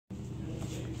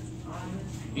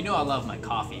You know I love my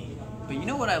coffee, but you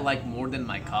know what I like more than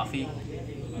my coffee?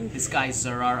 This guy's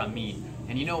Zarar Ameen.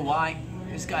 And you know why?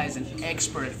 This guy is an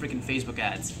expert at freaking Facebook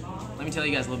ads. Let me tell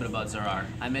you guys a little bit about Zarar.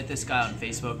 I met this guy on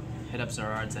Facebook, hit up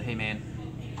Zarar and said, hey man,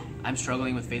 I'm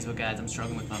struggling with Facebook ads, I'm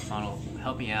struggling with my funnel,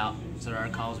 help me out.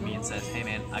 Zarar calls me and says, hey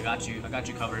man, I got you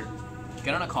covered.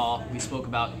 Get on a call, we spoke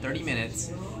about 30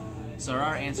 minutes.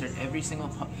 Zarar answered every single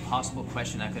possible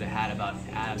question I could have had about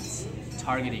ads,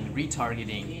 targeting,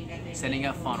 retargeting, setting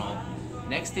up funnel.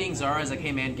 Next thing, Zarar is like,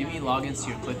 hey man, give me logins to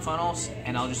your ClickFunnels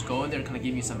and I'll just go in there and kind of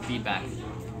give you some feedback.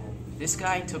 This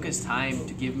guy took his time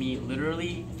to give me,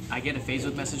 literally, I get a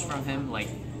Facebook message from him like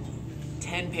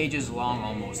 10 pages long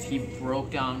almost. He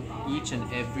broke down each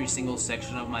and every single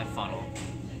section of my funnel,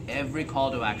 every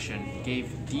call to action,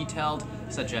 gave detailed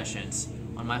suggestions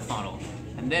on my funnel,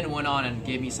 and then went on and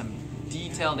gave me some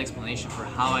detailed explanation for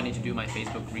how I need to do my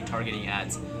Facebook retargeting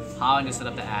ads, how I need to set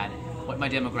up the ad, what my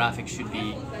demographic should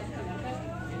be.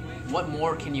 What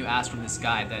more can you ask from this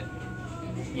guy that,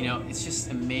 you know, it's just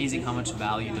amazing how much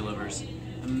value he delivers.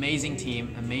 Amazing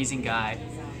team, amazing guy,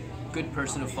 good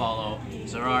person to follow.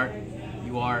 Zarar,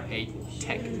 you are a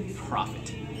tech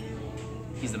prophet.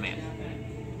 He's the man.